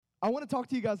I want to talk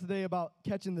to you guys today about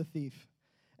catching the thief,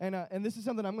 and this is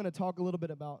something I'm going to talk a little bit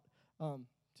about. I'm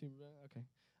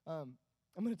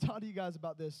going to talk to you guys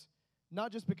about this,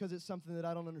 not just because it's something that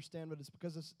I don't understand, but it's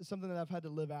because it's something that I've had to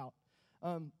live out.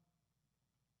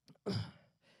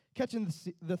 Catching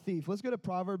the thief. Let's go to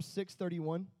Proverbs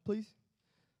 6:31, please.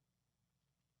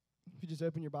 If you just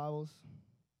open your Bibles,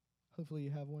 hopefully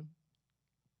you have one.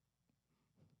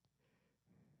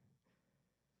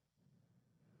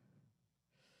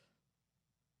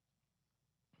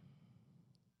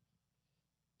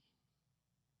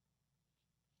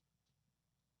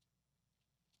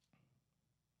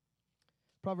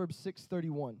 Proverbs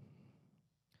 6:31.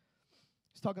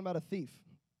 He's talking about a thief.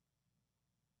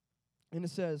 And it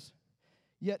says,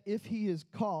 "Yet if he is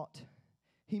caught,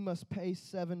 he must pay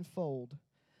sevenfold,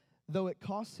 though it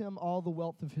costs him all the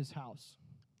wealth of his house."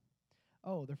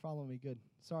 Oh, they're following me. Good.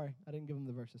 Sorry, I didn't give them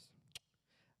the verses.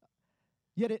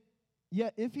 Yet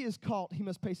if he is caught, he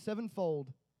must pay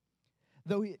sevenfold,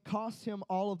 though it costs him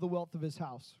all of the wealth of his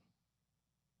house.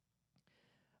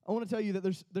 I want to tell you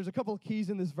that there's a couple of keys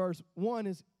in this verse. One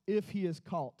is if he is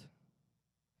caught.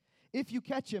 If you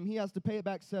catch him, he has to pay it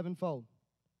back sevenfold.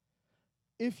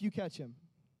 If you catch him.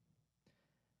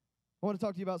 I want to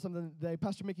talk to you about something today.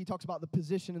 Pastor Mickey talks about the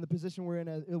position and the position we're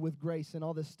in with grace and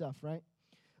all this stuff, right?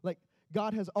 Like,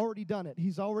 God has already done it.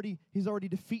 He's already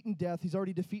defeating death. He's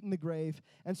already defeating the grave.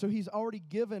 And so he's already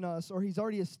given us, or he's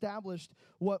already established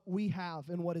what we have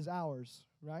and what is ours,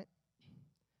 right?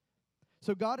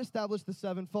 So God established the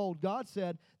sevenfold. God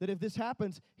said that if this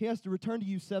happens, he has to return to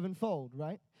you sevenfold,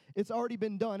 right? It's already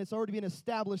been done. It's already been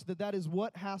established that that is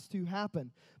what has to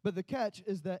happen. But the catch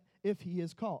is that if he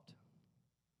is caught.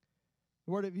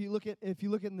 The word, if you look at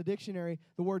in the dictionary,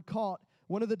 the word caught,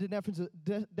 one of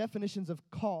the definitions of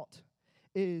caught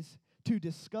is to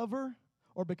discover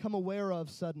or become aware of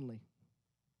suddenly.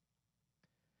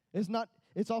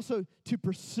 It's also to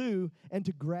pursue and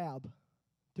to grab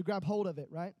hold of it,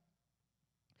 right?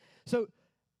 So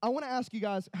I want to ask you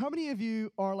guys, how many of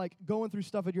you are like going through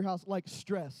stuff at your house like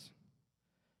stress?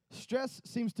 Stress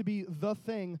seems to be the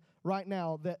thing right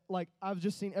now that like I've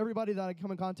just seen everybody that I come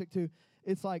in contact to,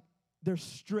 it's like there's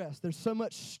stress. There's so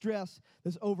much stress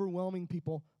that's overwhelming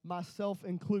people, myself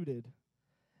included.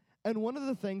 And one of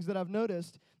the things that I've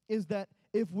noticed is that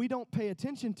if we don't pay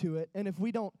attention to it and if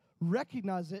we don't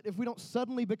recognize it, if we don't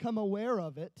suddenly become aware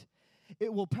of it,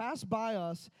 it will pass by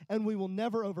us and we will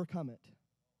never overcome it.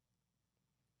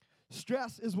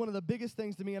 Stress is one of the biggest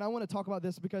things to me, and I want to talk about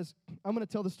this because I'm going to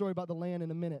tell the story about the land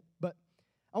in a minute. But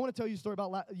I want to tell you a story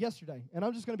about yesterday, and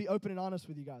I'm just going to be open and honest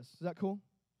with you guys. Is that cool?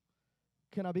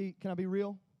 Can I be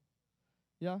real?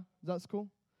 Yeah? That's cool?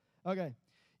 Okay.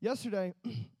 Yesterday,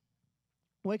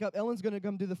 wake up. Ellen's going to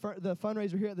come do the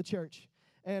fundraiser here at the church,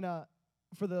 and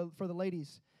for the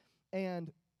ladies,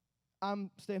 and I'm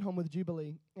staying home with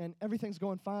Jubilee, and everything's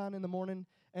going fine in the morning,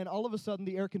 and all of a sudden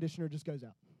the air conditioner just goes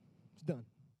out. It's done.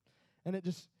 And it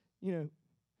just,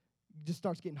 just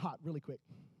starts getting hot really quick.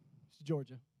 It's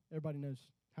Georgia. Everybody knows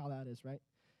how that is, right?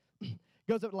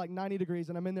 Goes up to like 90 degrees,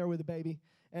 and I'm in there with the baby.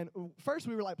 And first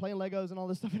we were like playing Legos and all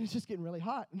this stuff, and it's just getting really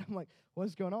hot. And I'm like,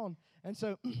 what's going on? And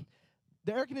so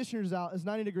the air conditioner's out. It's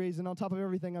 90 degrees, and on top of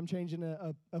everything, I'm changing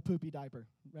a poopy diaper,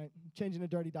 right? Changing a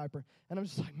dirty diaper. And I'm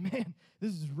just like, man,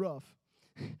 this is rough.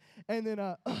 And then,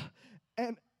 huh?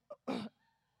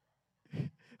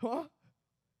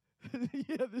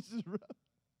 Yeah, this is rough.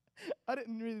 I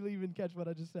didn't really even catch what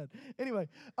I just said. Anyway,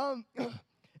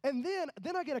 and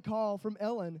then I get a call from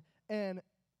Ellen, and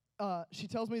she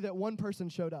tells me that one person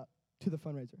showed up to the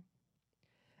fundraiser.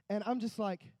 And I'm just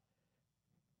like,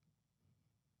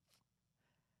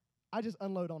 I just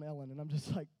unload on Ellen, and I'm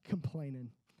just like complaining.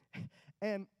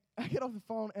 And I get off the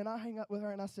phone, and I hang up with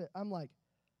her, and I'm like,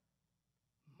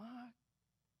 my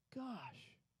gosh.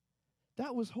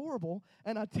 That was horrible.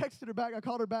 And I texted her back. I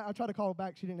called her back. I tried to call her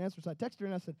back. She didn't answer. So I texted her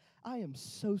and I said, I am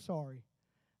so sorry.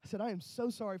 I said, I am so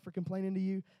sorry for complaining to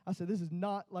you. I said, this is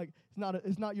not like,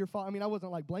 it's not your fault. I mean, I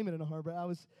wasn't like blaming it on her, but I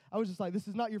was just like, this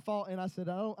is not your fault. And I said,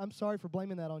 I'm sorry for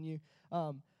blaming that on you.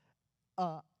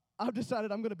 I've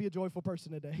decided I'm going to be a joyful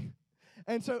person today.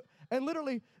 And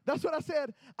literally, that's what I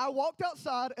said. I walked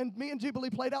outside, and me and Jubilee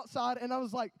played outside, and I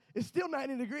was like, it's still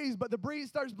 90 degrees, but the breeze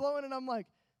starts blowing, and I'm like,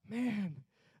 man.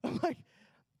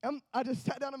 I just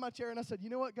sat down in my chair and I said, you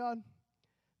know what, God?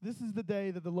 This is the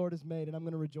day that the Lord has made, and I'm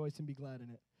going to rejoice and be glad in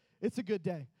it. It's a good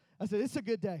day. I said, it's a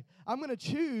good day. I'm going to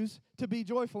choose to be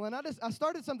joyful. And I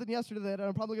started something yesterday that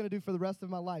I'm probably going to do for the rest of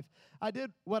my life. I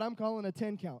did what I'm calling a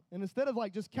 10 count. And instead of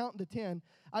like just counting to 10,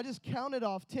 I just counted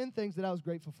off 10 things that I was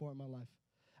grateful for in my life.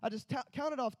 I just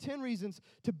counted off 10 reasons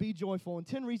to be joyful and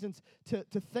 10 reasons to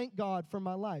thank God for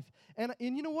my life. And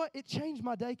you know what? It changed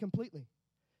my day completely.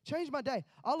 Changed my day.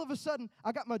 All of a sudden,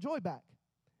 I got my joy back.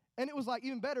 And it was like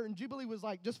even better. And Jubilee was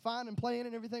like just fine and playing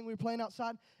and everything. We were playing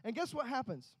outside. And guess what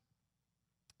happens?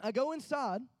 I go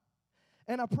inside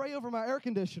and I pray over my air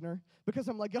conditioner because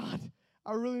I'm like, God,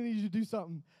 I really need you to do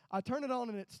something. I turn it on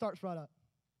and it starts right up.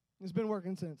 It's been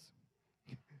working since.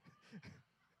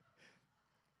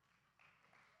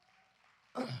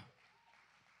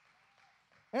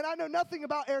 And I know nothing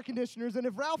about air conditioners, and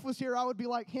if Ralph was here, I would be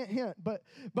like, hint, hint. But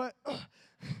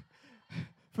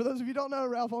for those of you who don't know,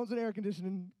 Ralph owns an air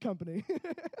conditioning company.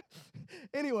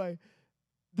 Anyway,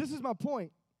 this is my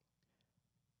point.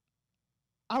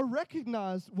 I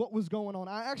recognized what was going on.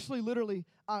 I actually literally,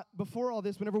 before all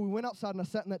this, whenever we went outside and I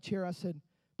sat in that chair, I said,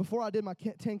 before I did my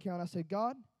 10 count, I said,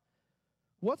 God,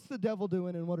 what's the devil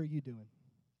doing and what are you doing?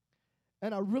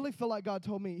 And I really feel like God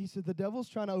told me, he said, the devil's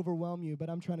trying to overwhelm you, but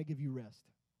I'm trying to give you rest.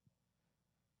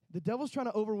 The devil's trying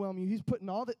to overwhelm you. He's putting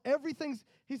all the,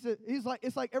 he's like,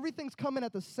 it's like everything's coming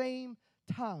at the same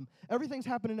time. Everything's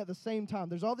happening at the same time.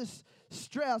 There's all this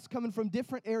stress coming from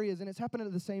different areas, and it's happening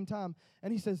at the same time.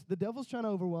 And he says, the devil's trying to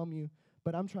overwhelm you,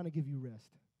 but I'm trying to give you rest.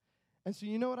 And so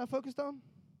you know what I focused on?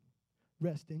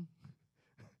 Resting.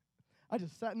 I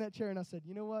just sat in that chair and I said,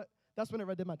 you know what? That's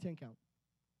whenever I did my 10 count.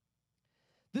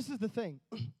 This is the thing.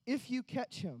 If you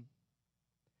catch him,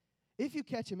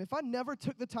 if I never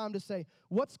took the time to say,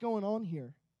 what's going on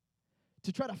here?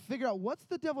 To try to figure out what's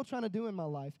the devil trying to do in my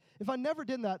life. If I never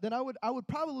did that, then I would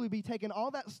probably be taking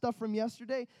all that stuff from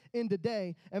yesterday in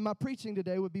today, and my preaching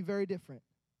today would be very different.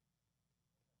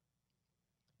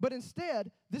 But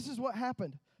instead, this is what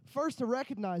happened. First, I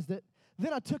recognized it.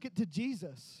 Then I took it to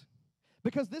Jesus.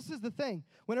 Because this is the thing.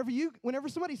 Whenever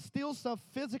somebody steals stuff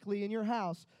physically in your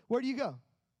house, where do you go?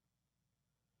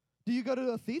 Do you go to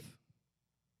a thief?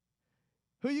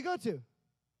 Who you go to?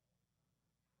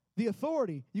 The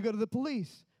authority. You go to the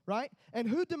police, right? And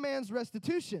who demands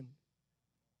restitution?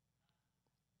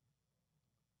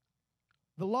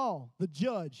 The law, the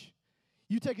judge.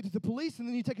 You take it to the police, and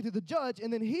then you take it to the judge,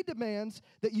 and then he demands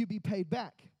that you be paid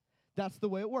back. That's the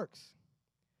way it works.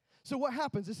 So what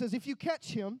happens? It says, if you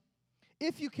catch him,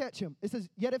 it says,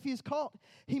 yet if he is caught,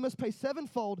 he must pay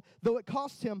sevenfold, though it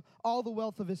costs him all the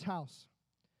wealth of his house.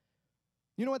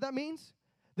 You know what that means?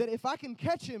 That if I can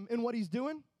catch him in what he's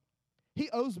doing, he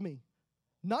owes me.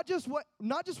 Not just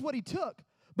what he took,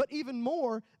 but even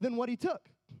more than what he took.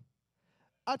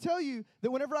 I tell you that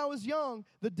whenever I was young,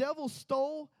 the devil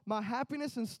stole my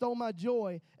happiness and stole my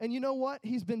joy. And you know what?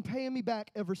 He's been paying me back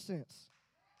ever since.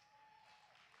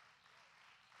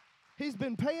 He's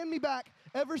been paying me back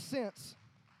ever since.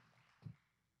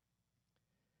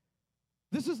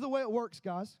 This is the way it works,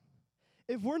 guys.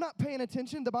 If we're not paying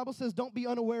attention, the Bible says don't be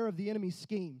unaware of the enemy's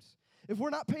schemes. If we're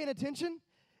not paying attention,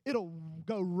 it'll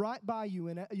go right by you,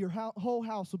 and your whole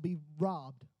house will be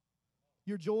robbed.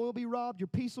 Your joy will be robbed. Your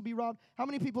peace will be robbed. How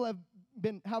many people have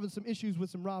been having some issues with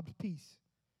some robbed peace?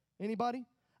 Anybody?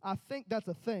 I think that's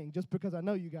a thing, just because I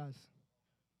know you guys.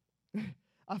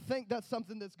 I think that's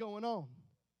something that's going on.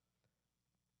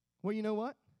 Well, you know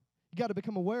what? You got to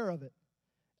become aware of it.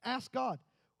 Ask God,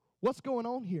 what's going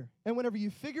on here? And whenever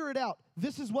you figure it out,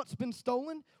 this is what's been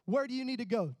stolen, where do you need to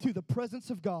go? To the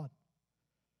presence of God.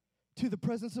 To the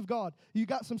presence of God. You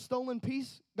got some stolen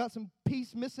peace, got some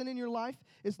peace missing in your life.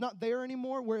 It's not there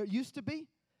anymore where it used to be.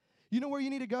 You know where you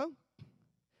need to go?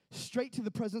 Straight to the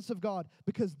presence of God.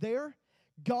 Because there,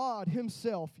 God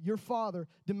himself, your Father,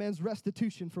 demands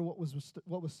restitution for what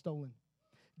was stolen.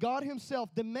 God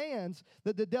himself demands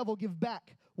that the devil give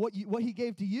back what he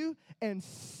gave to you and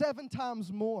 7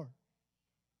 times more.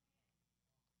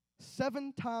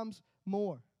 7 times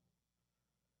more.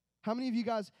 How many of you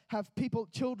guys have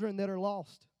children that are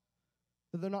lost,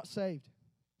 that they're not saved?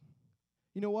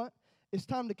 You know what? It's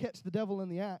time to catch the devil in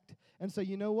the act and say,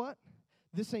 you know what?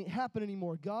 This ain't happening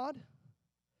anymore. God,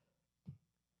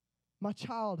 my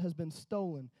child has been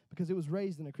stolen because it was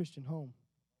raised in a Christian home.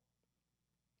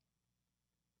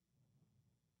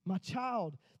 My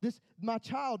child's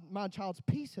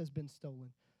peace has been stolen.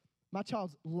 My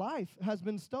child's life has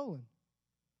been stolen.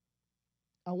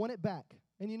 I want it back.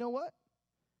 And you know what?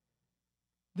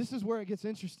 This is where it gets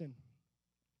interesting.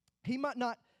 He might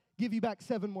not give you back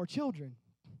 7 more children,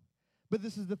 but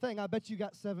this is the thing. I bet you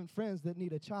got 7 friends that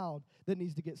need a child that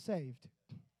needs to get saved.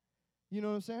 You know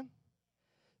what I'm saying?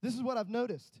 This is what I've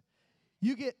noticed.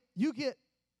 You get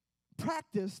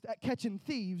practiced at catching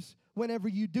thieves whenever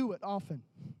you do it often.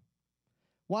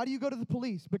 Why do you go to the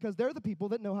police? Because they're the people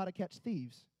that know how to catch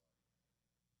thieves.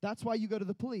 That's why you go to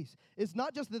the police. It's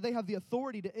not just that they have the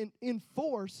authority to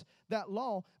enforce that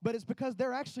law, but it's because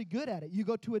they're actually good at it. You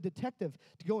go to a detective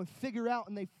to go and figure out,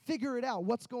 and they figure it out.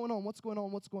 What's going on? What's going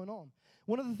on? What's going on?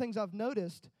 One of the things I've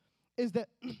noticed is that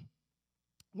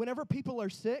whenever people are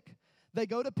sick, they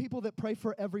go to people that pray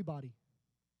for everybody.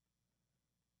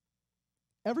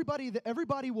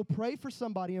 Everybody will pray for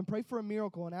somebody and pray for a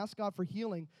miracle and ask God for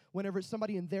healing whenever it's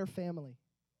somebody in their family.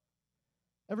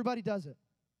 Everybody does it.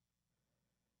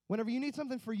 Whenever you need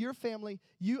something for your family,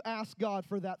 you ask God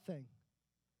for that thing.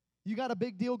 You got a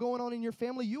big deal going on in your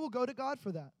family, you will go to God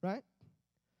for that, right?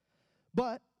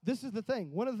 But this is the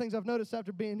thing. One of the things I've noticed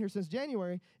after being here since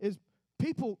January is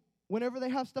people, whenever they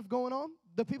have stuff going on,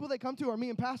 the people they come to are me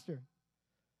and Pastor.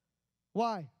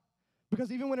 Why?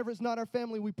 Because even whenever it's not our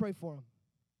family, we pray for them.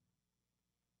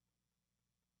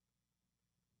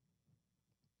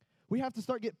 We have to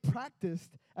start get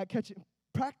practiced at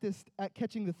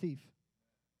catching the thief.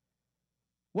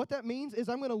 What that means is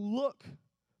I'm going to look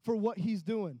for what he's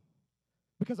doing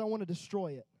because I want to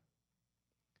destroy it.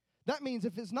 That means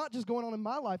if it's not just going on in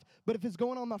my life, but if it's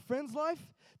going on in my friend's life,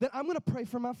 then I'm going to pray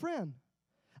for my friend.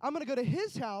 I'm going to go to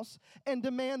his house and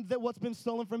demand that what's been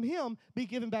stolen from him be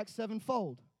given back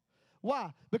sevenfold.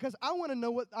 Why? Because I want to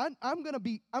know what I'm going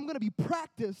to be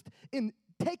practiced in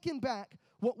taking back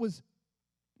what was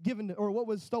given or what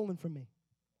was stolen from me.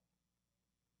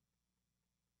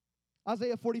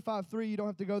 Isaiah 45:3, you don't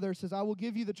have to go there, says, I will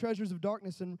give you the treasures of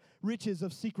darkness and riches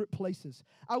of secret places.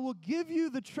 I will give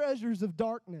you the treasures of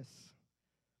darkness.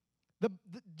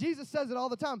 Jesus says it all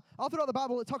the time. All throughout the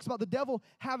Bible, it talks about the devil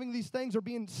having these things or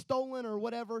being stolen or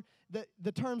whatever,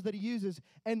 the terms that he uses.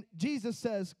 And Jesus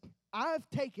says, I've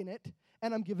taken it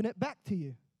and I'm giving it back to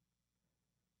you.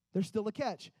 There's still a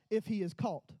catch if he is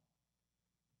caught.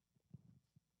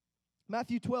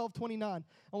 Matthew 12:29.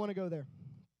 I want to go there.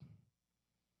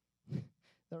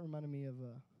 That reminded me of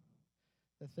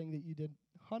the thing that you did.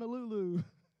 Honolulu.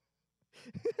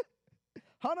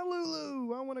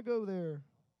 Honolulu. I want to go there.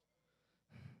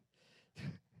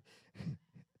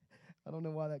 I don't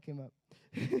know why that came up.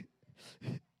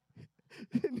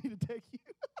 Didn't need to take you.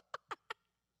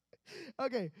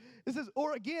 Okay. It says,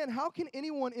 or again, how can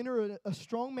anyone enter a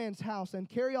strong man's house and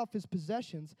carry off his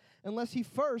possessions unless he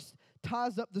first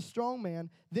ties up the strong man,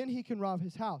 then he can rob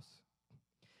his house?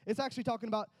 It's actually talking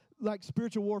about like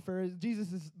spiritual warfare.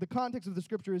 The context of the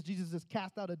scripture is Jesus has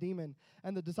cast out a demon,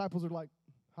 and the disciples are like,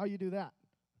 how you do that?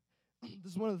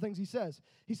 This is one of the things he says.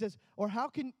 He says, or how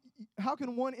can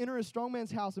one enter a strong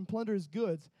man's house and plunder his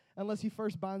goods unless he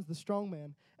first binds the strong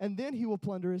man, and then he will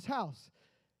plunder his house?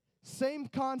 Same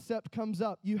concept comes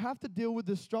up. You have to deal with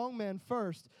the strong man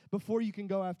first before you can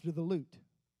go after the loot.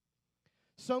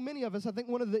 So many of us, I think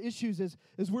one of the issues is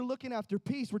we're looking after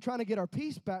peace. We're trying to get our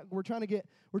peace back. We're trying to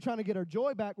get our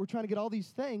joy back. We're trying to get all these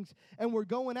things, and we're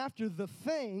going after the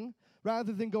thing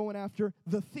rather than going after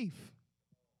the thief.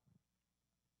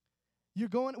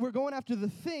 We're going after the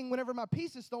thing. Whenever my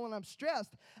peace is stolen, I'm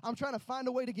stressed. I'm trying to find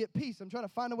a way to get peace. I'm trying to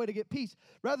find a way to get peace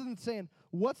rather than saying,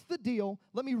 what's the deal?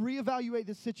 Let me reevaluate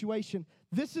this situation.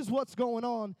 This is what's going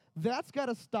on. That's got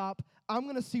to stop. I'm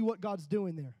going to see what God's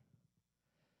doing there.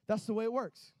 That's the way it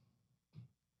works.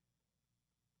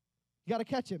 You got to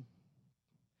catch him.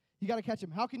 You got to catch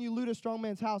him. How can you loot a strong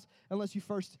man's house unless you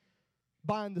first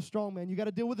bind the strong man? You got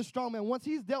to deal with the strong man. Once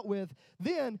he's dealt with,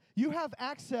 then you have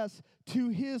access to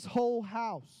his whole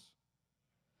house.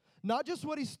 Not just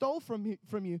what he stole from you.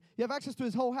 You have access to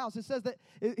his whole house. It says that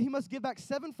he must give back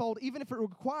sevenfold, even if it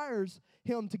requires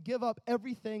him to give up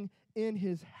everything in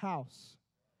his house.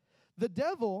 The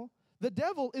devil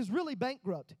is really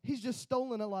bankrupt. He's just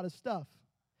stolen a lot of stuff.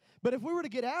 But if we were to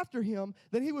get after him,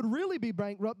 then he would really be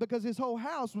bankrupt because his whole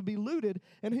house would be looted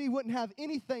and he wouldn't have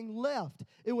anything left.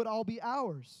 It would all be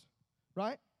ours,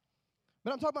 right?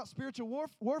 But I'm talking about spiritual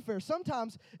warfare.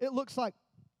 Sometimes it looks like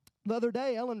the other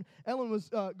day, Ellen was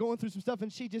going through some stuff,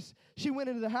 and she went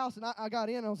into the house, and I got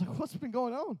in, and I was like, what's been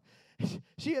going on?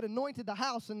 She had anointed the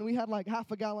house, and we had like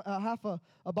half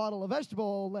a bottle of vegetable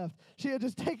oil left. She had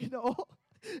just taken the oil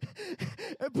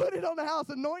and put it on the house,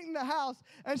 anointing the house,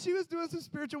 and she was doing some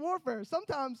spiritual warfare.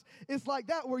 Sometimes it's like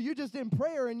that where you're just in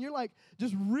prayer and you're like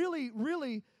just really,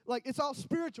 really, like it's all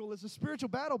spiritual. It's a spiritual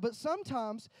battle, but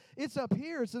sometimes it's up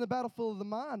here. It's in the battlefield of the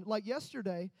mind. Like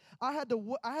yesterday, I had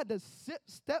to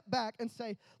step back and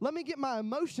say, let me get my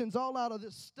emotions all out of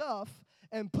this stuff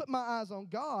and put my eyes on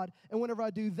God, and whenever I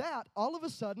do that, all of a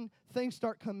sudden, things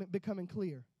start becoming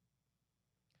clear.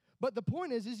 But the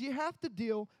point is you have to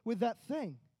deal with that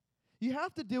thing. You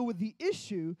have to deal with the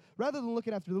issue rather than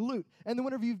looking after the loot. And then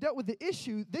whenever you've dealt with the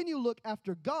issue, then you look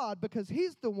after God because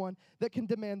he's the one that can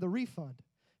demand the refund.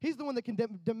 He's the one that can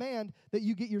demand that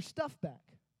you get your stuff back.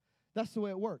 That's the way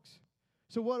it works.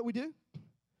 So what do?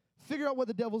 Figure out what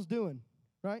the devil's doing,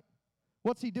 right?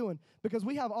 What's he doing? Because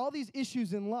we have all these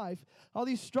issues in life, all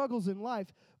these struggles in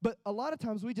life, but a lot of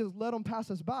times we just let them pass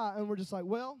us by, and we're just like,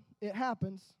 well, it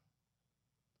happens.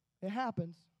 It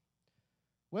happens.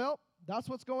 Well, that's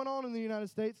what's going on in the United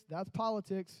States. That's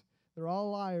politics. They're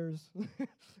all liars.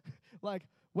 Like,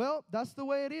 well, that's the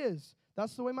way it is.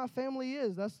 That's the way my family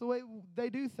is. That's the way they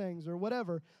do things or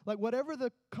whatever. Like, whatever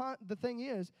the thing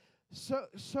is,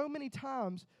 so many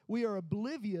times we are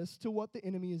oblivious to what the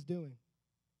enemy is doing.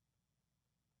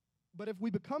 But if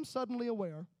we become suddenly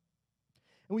aware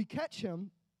and we catch him,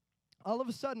 all of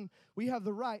a sudden we have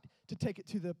the right to take it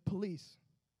to the police.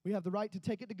 We have the right to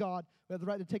take it to God. We have the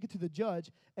right to take it to the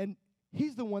judge. And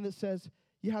he's the one that says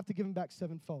you have to give him back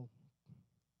sevenfold.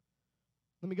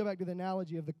 Let me go back to the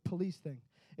analogy of the police thing.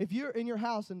 If you're in your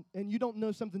house and you don't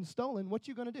know something's stolen, what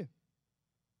you going to do?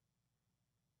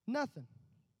 Nothing.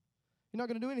 You're not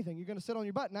going to do anything. You're going to sit on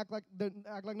your butt and act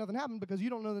like nothing happened because you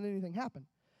don't know that anything happened.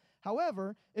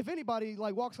 However, if anybody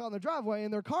walks out in the driveway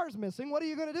and their car's missing, what are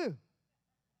you going to do?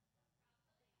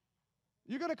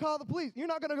 You're going to call the police. You're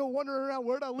not going to go wandering around,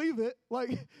 where'd I leave it?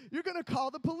 You're going to call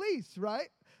the police, right?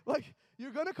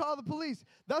 You're going to call the police.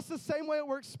 That's the same way it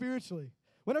works spiritually.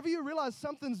 Whenever you realize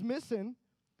something's missing,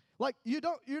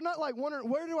 you're not wondering,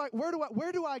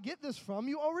 where do I get this from?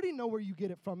 You already know where you get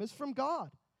it from. It's from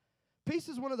God. Peace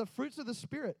is one of the fruits of the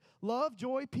Spirit. Love,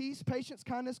 joy, peace, patience,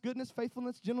 kindness, goodness,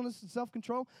 faithfulness, gentleness, and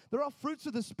self-control. They're all fruits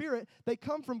of the Spirit. They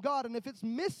come from God. And if it's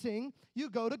missing, you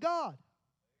go to God.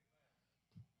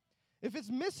 If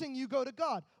it's missing, you go to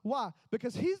God. Why?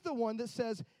 Because he's the one that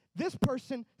says, this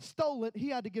person stole it. He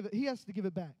has to give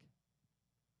it back.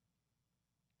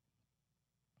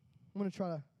 I'm going to try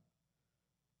to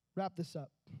wrap this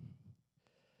up.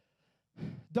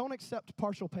 Don't accept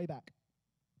partial payback.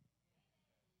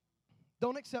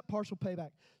 Don't accept partial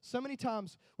payback. So many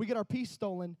times we get our peace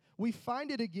stolen, we find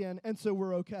it again, and so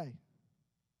we're okay.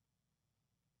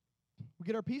 We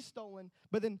get our peace stolen,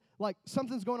 but then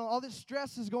something's going on, all this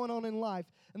stress is going on in life,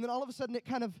 and then all of a sudden it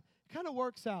kind of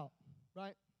works out,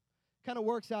 right? Kind of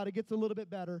works out, it gets a little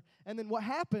bit better, and then what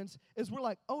happens is we're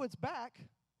like, oh, it's back,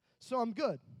 so I'm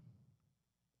good.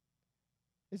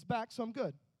 It's back, so I'm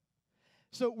good.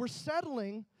 So we're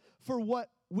settling for what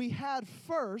we had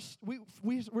first.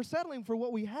 We're settling for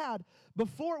what we had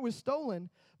before it was stolen,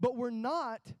 but we're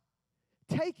not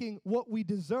taking what we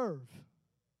deserve.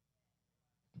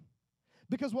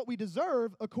 Because what we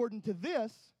deserve, according to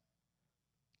this,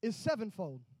 is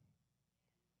sevenfold.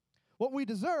 What we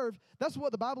deserve, that's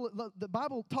what the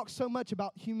Bible talks so much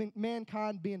about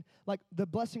mankind being the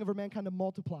blessing of mankind to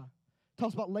multiply. It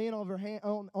talks about laying on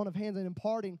of hands and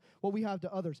imparting what we have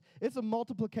to others. It's a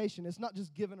multiplication. It's not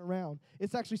just given around.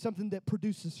 It's actually something that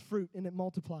produces fruit and it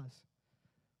multiplies.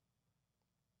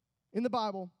 In the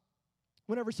Bible,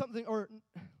 whenever something, or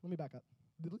let me back up.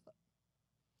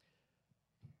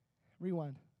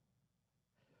 Rewind.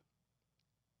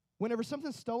 Whenever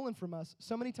something's stolen from us,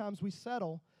 so many times we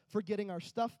settle for getting our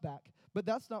stuff back. But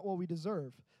that's not what we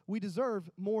deserve. We deserve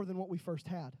more than what we first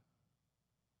had.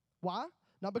 Why?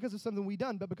 Not because of something we've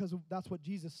done, but because that's what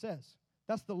Jesus says.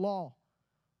 That's the law.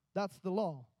 That's the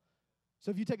law.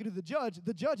 So if you take it to the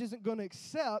judge isn't going to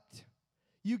accept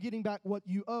you getting back what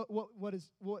you owe,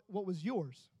 what was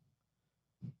yours.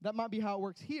 That might be how it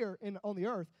works here on the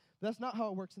earth. But that's not how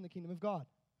it works in the kingdom of God.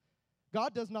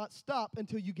 God does not stop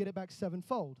until you get it back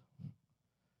sevenfold.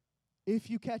 If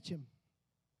you catch him.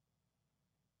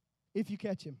 If you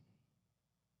catch him.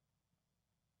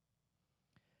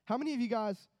 How many of you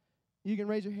guys, you can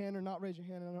raise your hand or not raise your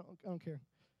hand, I don't care.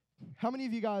 How many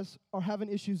of you guys are having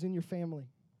issues in your family?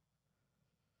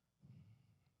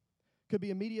 Could be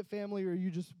immediate family or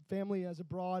you just family as a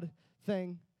broad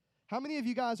thing. How many of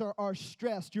you guys are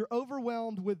stressed? You're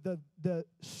overwhelmed with the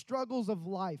struggles of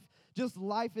life. Just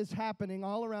life is happening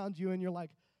all around you and you're like,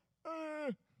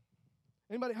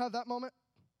 Anybody have that moment?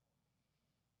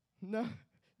 No?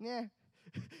 Yeah.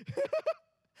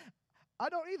 I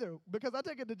don't either because I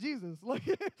take it to Jesus.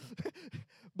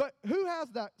 But who has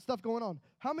that stuff going on?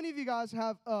 How many of you guys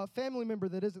have a family member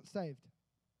that isn't saved,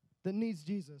 that needs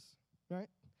Jesus, right?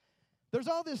 There's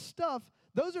all this stuff.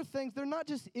 Those are things, they're not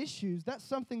just issues. That's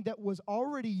something that was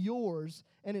already yours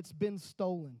and it's been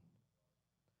stolen.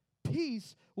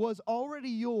 Peace was already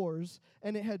yours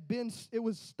and it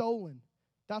was stolen.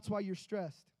 That's why you're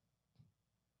stressed.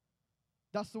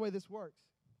 That's the way this works.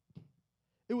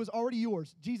 It was already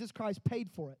yours. Jesus Christ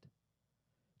paid for it.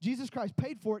 Jesus Christ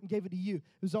paid for it and gave it to you.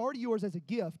 It was already yours as a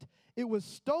gift. It was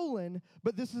stolen,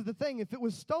 but this is the thing. If it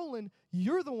was stolen,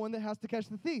 you're the one that has to catch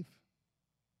the thief.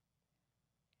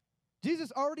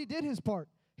 Jesus already did his part.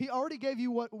 He already gave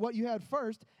you what you had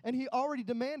first, and he already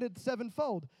demanded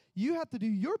sevenfold. You have to do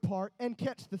your part and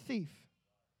catch the thief.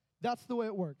 That's the way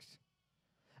it works.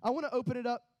 I want to open it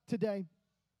up today.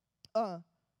 I'm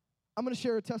going to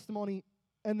share a testimony,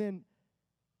 and then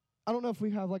I don't know if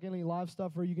we have like any live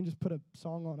stuff or you can just put a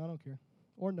song on. I don't care.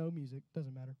 Or no music.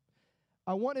 Doesn't matter.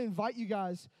 I want to invite you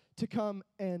guys to come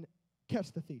and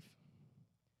catch the thief.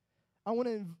 I want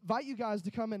to invite you guys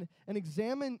to come in and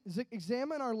examine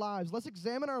our lives. Let's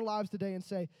examine our lives today and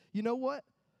say, you know what?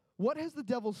 What has the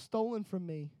devil stolen from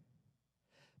me?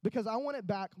 Because I want it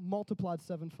back multiplied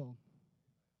sevenfold.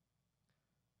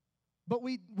 But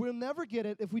we'll never get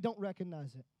it if we don't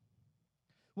recognize it.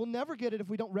 We'll never get it if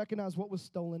we don't recognize what was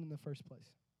stolen in the first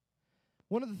place.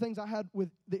 One of the things I had with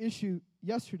the issue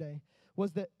yesterday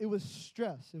was that it was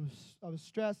stress. I was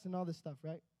stressed and all this stuff,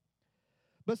 right?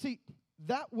 But see,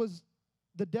 that was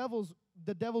the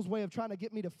devil's way of trying to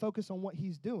get me to focus on what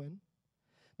he's doing,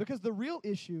 because the real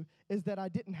issue is that I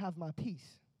didn't have my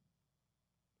peace.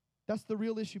 That's the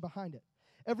real issue behind it.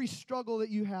 Every struggle that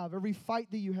you have, every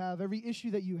fight that you have, every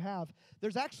issue that you have,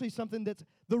 there's actually something that's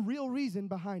the real reason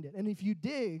behind it. And if you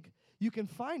dig, you can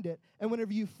find it. And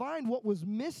whenever you find what was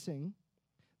missing,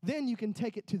 then you can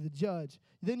take it to the judge.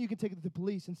 Then you can take it to the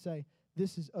police and say,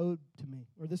 this is owed to me,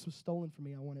 or this was stolen from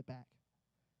me, I want it back.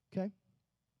 Okay?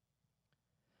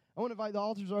 I want to invite, the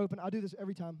altars are open. I do this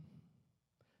every time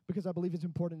because I believe it's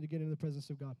important to get into the presence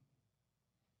of God.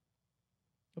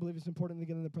 I believe it's important to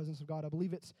get in the presence of God. I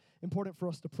believe it's important for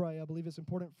us to pray. I believe it's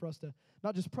important for us to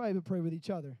not just pray, but pray with each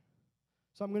other.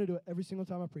 So I'm going to do it every single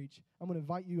time I preach. I'm going to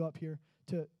invite you up here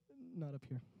to, not up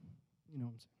here, you know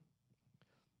what I'm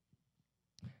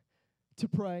saying, to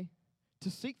pray, to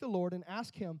seek the Lord and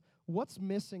ask him, what's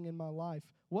missing in my life?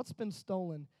 What's been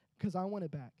stolen? Because I want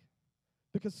it back.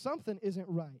 Because something isn't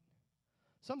right.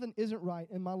 Something isn't right,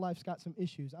 and my life's got some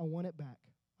issues. I want it back.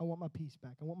 I want my peace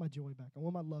back. I want my joy back. I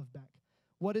want my love back.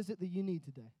 What is it that you need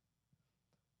today?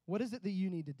 What is it that you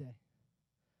need today?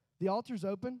 The altar's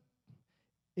open.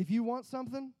 If you want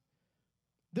something,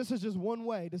 this is just one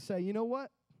way to say, you know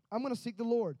what? I'm going to seek the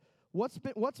Lord.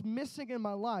 What's missing in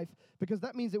my life? Because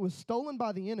that means it was stolen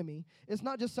by the enemy. It's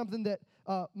not just something that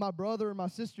my brother or my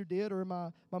sister did, or my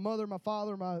mother, my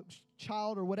father, my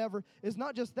child, or whatever. It's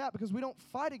not just that, because we don't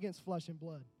fight against flesh and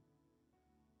blood.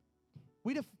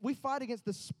 We fight against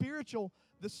the spiritual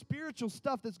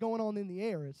stuff that's going on in the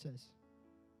air, it says.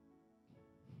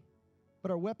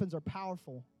 But our weapons are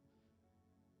powerful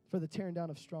for the tearing down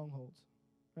of strongholds,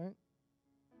 right?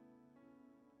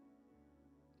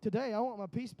 Today, I want my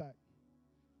peace back.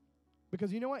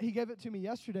 Because you know what? He gave it to me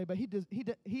yesterday, but he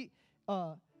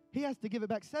has to give it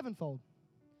back sevenfold.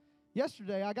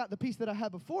 Yesterday, I got the peace that I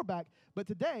had before back, but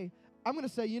today, I'm going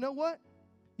to say, you know what?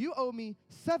 You owe me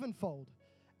sevenfold.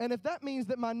 And if that means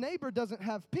that my neighbor doesn't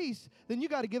have peace, then you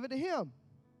got to give it to him.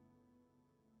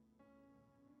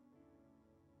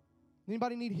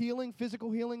 Anybody need healing,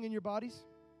 physical healing in your bodies?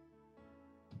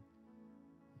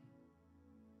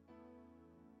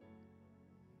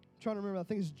 I'm trying to remember, I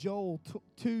think it's Joel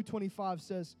 2:25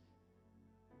 says,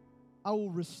 I will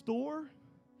restore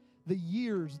the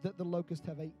years that the locusts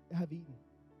have eaten.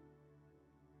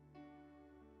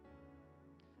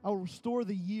 I will restore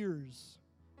the years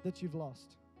that you've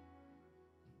lost.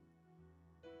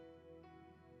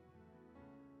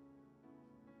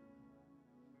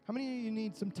 How many of you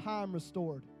need some time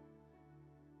restored?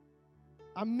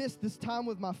 I miss this time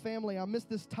with my family. I miss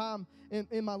this time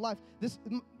in my life.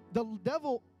 The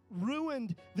devil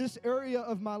ruined this area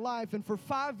of my life, and for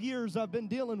 5 years I've been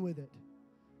dealing with it.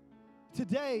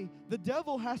 Today, the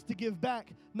devil has to give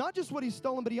back not just what he's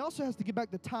stolen, but he also has to give back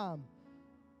the time.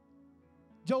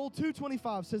 Joel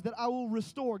 2:25 says that I will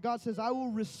restore. God says, I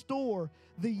will restore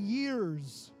the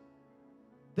years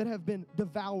that have been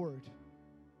devoured.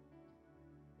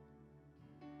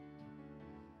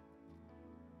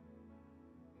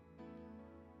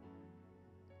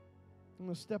 I'm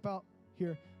going to step out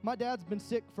here. My dad's been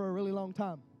sick for a really long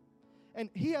time. And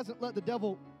he hasn't let the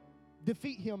devil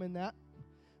defeat him in that.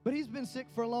 But he's been sick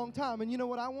for a long time. And you know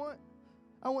what I want?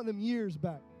 I want them years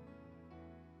back.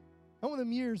 I want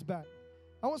them years back.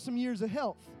 I want some years of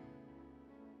health.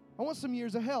 I want some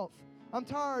years of health. I'm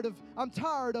tired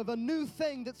of a new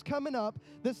thing that's coming up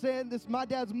that's saying this my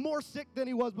dad's more sick than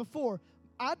he was before.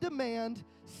 I demand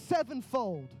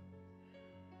sevenfold.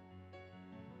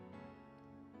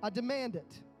 I demand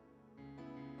it.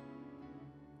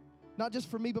 Not just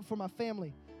for me, but for my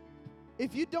family.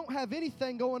 If you don't have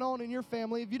anything going on in your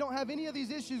family, if you don't have any of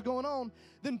these issues going on,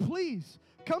 then please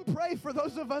come pray for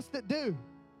those of us that do.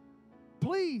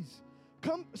 Please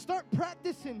come start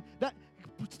practicing that.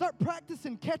 start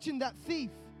practicing catching that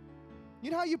thief.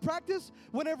 You know how you practice?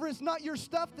 Whenever it's not your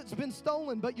stuff that's been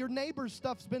stolen, but your neighbor's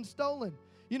stuff's been stolen.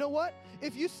 You know what?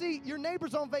 If you see your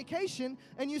neighbor's on vacation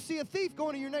and you see a thief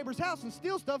going to your neighbor's house and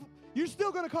steal stuff, you're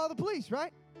still going to call the police,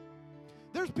 right?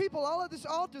 There's people all at this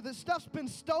altar that stuff's been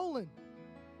stolen.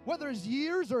 Whether it's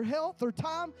years or health or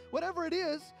time, whatever it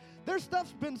is, their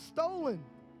stuff's been stolen.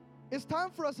 It's time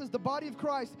for us as the body of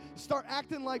Christ to start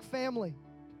acting like family.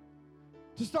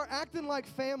 To start acting like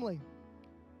family.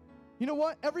 You know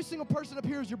what? Every single person up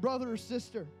here is your brother or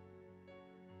sister.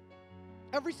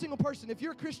 Every single person. If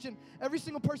you're a Christian, every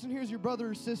single person here is your brother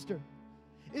or sister.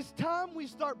 It's time we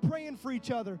start praying for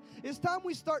each other. It's time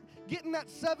we start getting that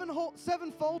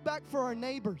sevenfold back for our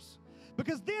neighbors.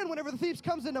 Because then whenever the thief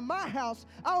comes into my house,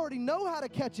 I already know how to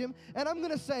catch him, and I'm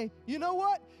going to say, you know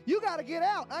what? You got to get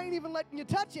out. I ain't even letting you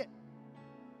touch it.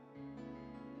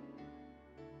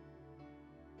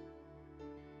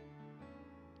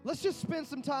 Let's just spend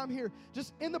some time here,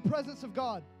 just in the presence of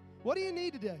God. What do you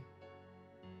need today?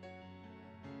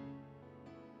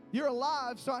 You're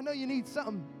alive, so I know you need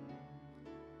something.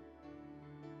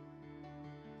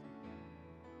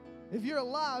 If you're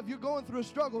alive, you're going through a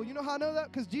struggle. You know how I know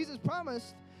that? Because Jesus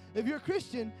promised, if you're a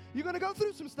Christian, you're going to go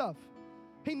through some stuff.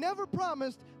 He never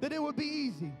promised that it would be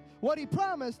easy. What he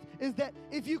promised is that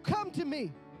if you come to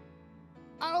me,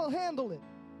 I'll handle it.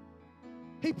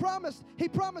 He promised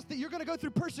that you're going to go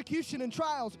through persecution and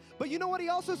trials. But you know what he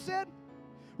also said?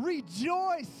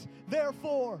 Rejoice,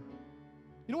 therefore.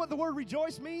 You know what the word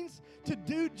rejoice means? To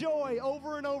do joy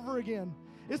over and over again.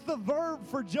 It's the verb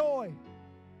for joy.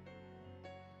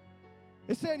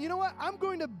 It's saying, you know what? I'm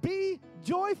going to be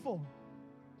joyful.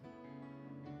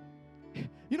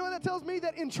 You know what that tells me?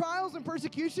 That in trials and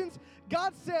persecutions,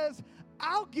 God says,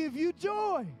 I'll give you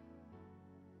joy.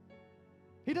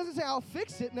 He doesn't say, I'll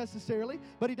fix it necessarily,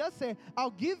 but he does say,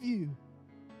 I'll give you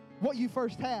what you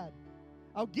first had.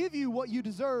 I'll give you what you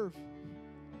deserve.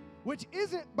 Which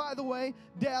isn't, by the way,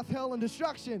 death, hell, and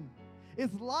destruction.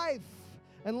 It's life,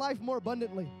 and life more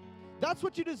abundantly. That's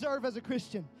what you deserve as a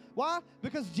Christian. Why?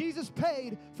 Because Jesus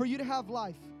paid for you to have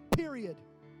life, period.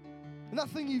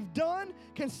 Nothing you've done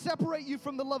can separate you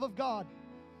from the love of God.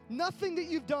 Nothing that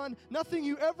you've done, nothing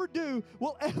you ever do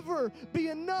will ever be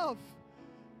enough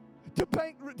to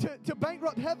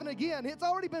bankrupt heaven again. It's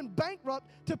already been bankrupt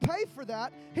to pay for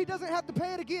that. He doesn't have to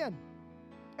pay it again.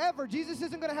 Ever. Jesus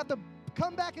isn't going to have to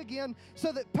come back again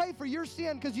so that pay for your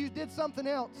sin because you did something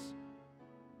else.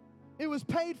 It was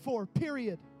paid for,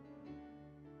 period.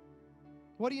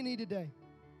 What do you need today?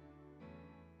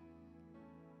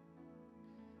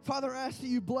 Father, I ask that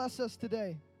you bless us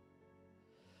today.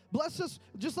 Bless us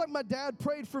just like my dad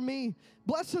prayed for me.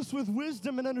 Bless us with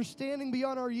wisdom and understanding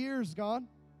beyond our years, God.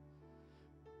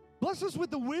 Bless us with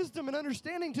the wisdom and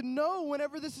understanding to know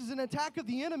whenever this is an attack of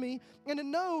the enemy and to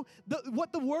know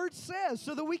what the word says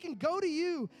so that we can go to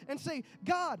you and say,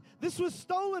 God, this was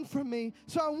stolen from me,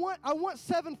 so I want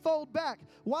sevenfold back.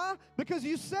 Why? Because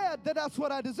you said that that's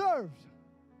what I deserved.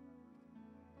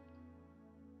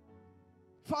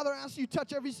 Father, I ask you to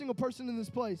touch every single person in this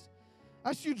place. I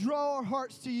ask you to draw our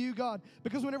hearts to you, God,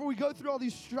 because whenever we go through all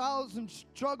these trials and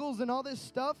struggles and all this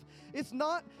stuff, it's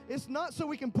not so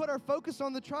we can put our focus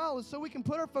on the trial. It's so we can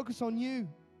put our focus on you.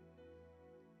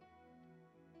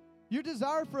 Your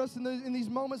desire for us in these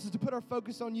moments is to put our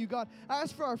focus on you, God. I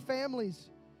ask for our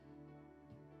families.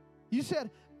 You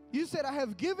said, I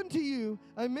have given to you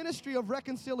a ministry of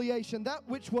reconciliation, that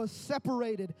which was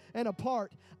separated and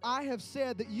apart. I have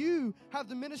said that you have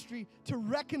the ministry to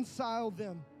reconcile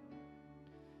them.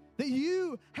 That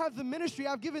you have the ministry.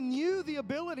 I've given you the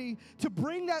ability to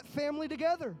bring that family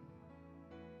together.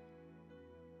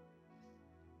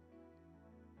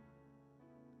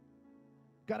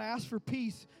 God, I ask for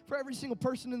peace for every single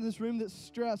person in this room that's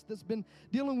stressed, that's been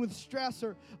dealing with stress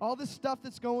or all this stuff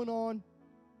that's going on.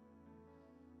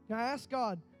 And I ask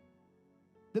God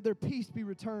that their peace be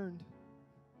returned.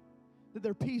 That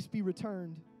their peace be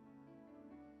returned.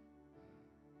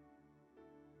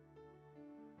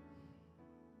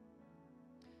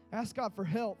 Ask God for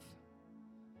health.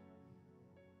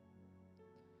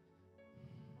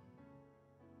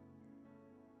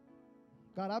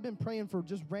 God, I've been praying for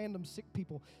just random sick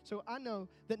people. So I know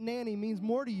that Nanny means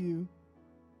more to you.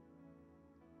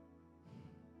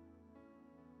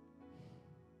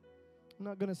 I'm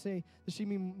not going to say that she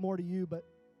means more to you, but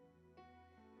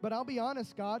I'll be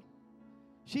honest, God.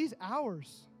 She's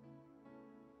ours.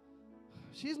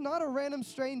 She's not a random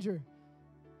stranger.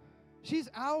 She's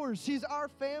ours. She's our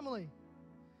family.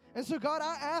 And so, God,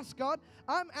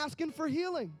 I'm asking for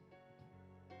healing.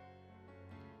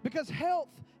 Because health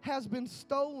has been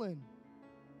stolen.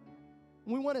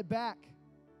 We want it back.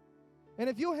 And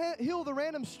if you'll heal the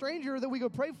random stranger that we go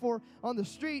pray for on the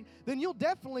street, then you'll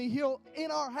definitely heal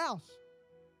in our house.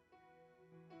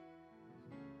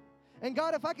 And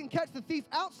God, if I can catch the thief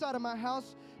outside of my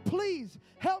house, please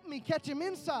help me catch him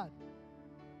inside.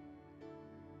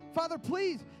 Father,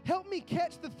 please help me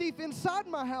catch the thief inside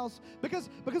my house, because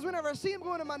whenever I see him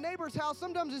going to my neighbor's house,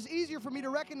 sometimes it's easier for me to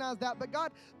recognize that. But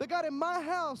God, in my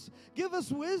house, give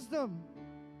us wisdom.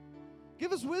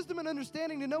 Give us wisdom and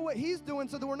understanding to know what he's doing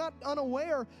so that we're not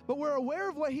unaware, but we're aware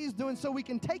of what he's doing so we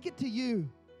can take it to you,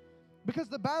 because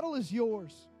the battle is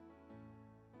yours.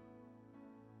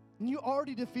 And you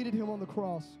already defeated him on the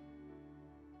cross.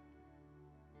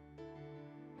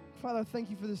 Father, I thank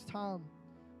you for this time.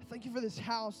 I thank you for this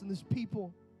house and this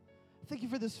people. I thank you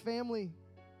for this family.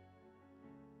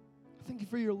 I thank you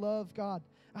for your love, God.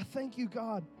 I thank you,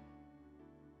 God,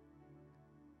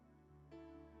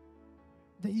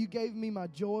 that you gave me my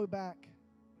joy back.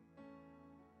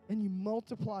 And you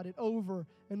multiplied it over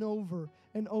and over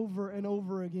and over and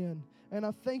over again. And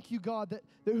I thank you, God, that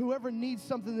whoever needs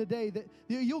something today, that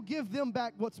you'll give them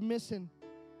back what's missing.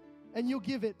 And you'll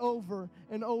give it over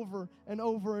and over and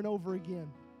over and over again.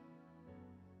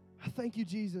 I thank you,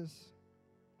 Jesus.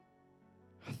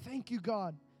 I thank you,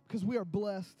 God, because we are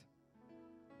blessed.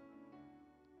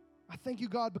 I thank you,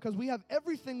 God, because we have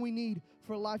everything we need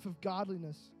for a life of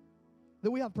godliness,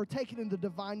 that we have partaken in the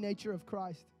divine nature of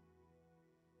Christ.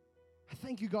 I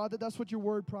thank you, God, that that's what your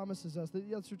word promises us, that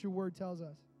that's what your word tells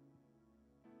us.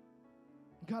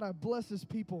 God, I bless this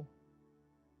people.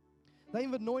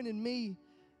 They've anointed me,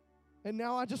 and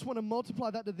now I just want to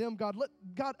multiply that to them, God.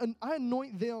 I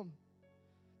anoint them,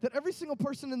 that every single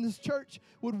person in this church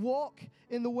would walk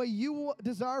in the way you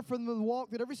desire for them to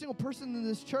walk, that every single person in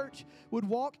this church would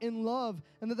walk in love,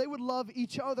 and that they would love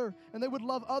each other, and they would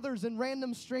love others and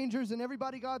random strangers and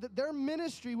everybody, God, that their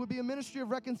ministry would be a ministry of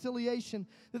reconciliation,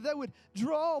 that they would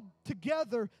draw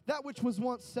together that which was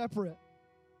once separate.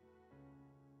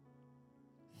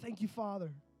 Thank you,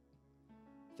 Father.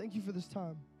 Thank you for this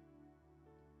time.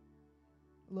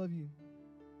 I love you.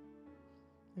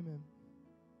 Amen.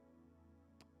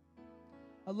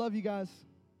 I love you guys.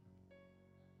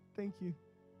 Thank you.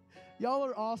 Y'all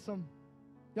are awesome.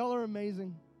 Y'all are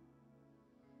amazing.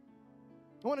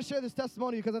 I want to share this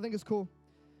testimony because I think it's cool.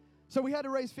 So we had to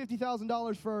raise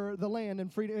 $50,000 for the land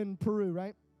in Peru,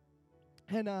 right?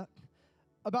 And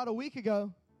about a week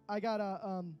ago,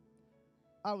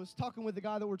 I was talking with the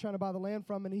guy that we're trying to buy the land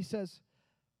from, and he says,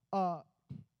 I'm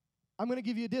going to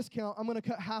give you a discount. I'm going to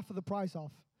cut half of the price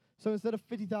off. So instead of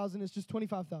 $50,000, it's just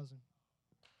 $25,000.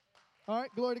 All right,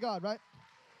 glory to God, right?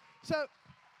 So,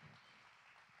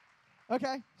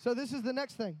 okay, so this is the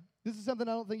next thing. This is something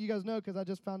I don't think you guys know because I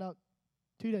just found out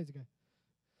 2 days ago.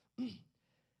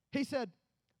 He said,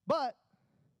 but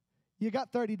you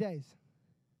got 30 days.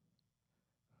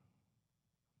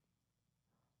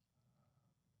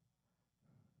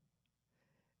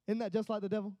 Isn't that just like the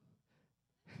devil?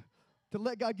 To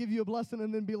let God give you a blessing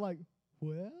and then be like,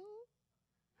 well,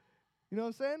 you know what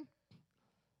I'm saying?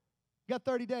 Got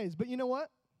 30 days. But you know what?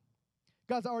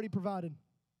 God's already provided.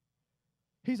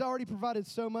 He's already provided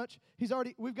so much.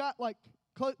 We've got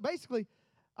basically,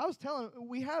 I was telling him,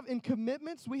 we have in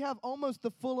commitments, we have almost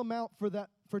the full amount for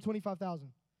 $25,000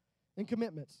 in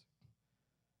commitments.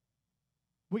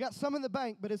 We got some in the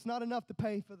bank, but it's not enough to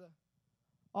pay for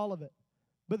all of it.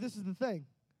 But this is the thing.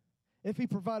 If he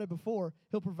provided before,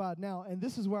 he'll provide now. And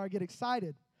this is where I get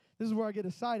excited.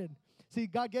 See,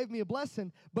 God gave me a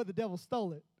blessing, but the devil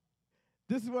stole it.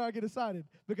 This is where I get excited,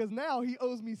 because now he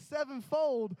owes me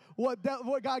sevenfold what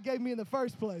God gave me in the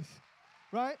first place,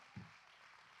 right?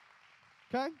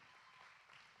 Okay?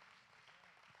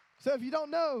 So if you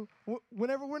don't know,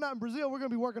 whenever we're not in Brazil, we're going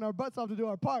to be working our butts off to do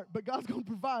our part, but God's going to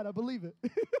provide, I believe it.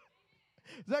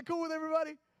 Is that cool with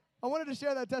everybody? I wanted to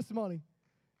share that testimony.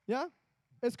 Yeah?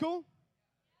 It's cool?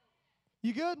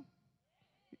 You good?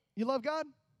 You love God?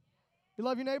 You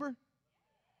love your neighbor?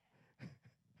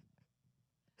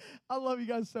 I love you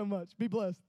guys so much. Be blessed.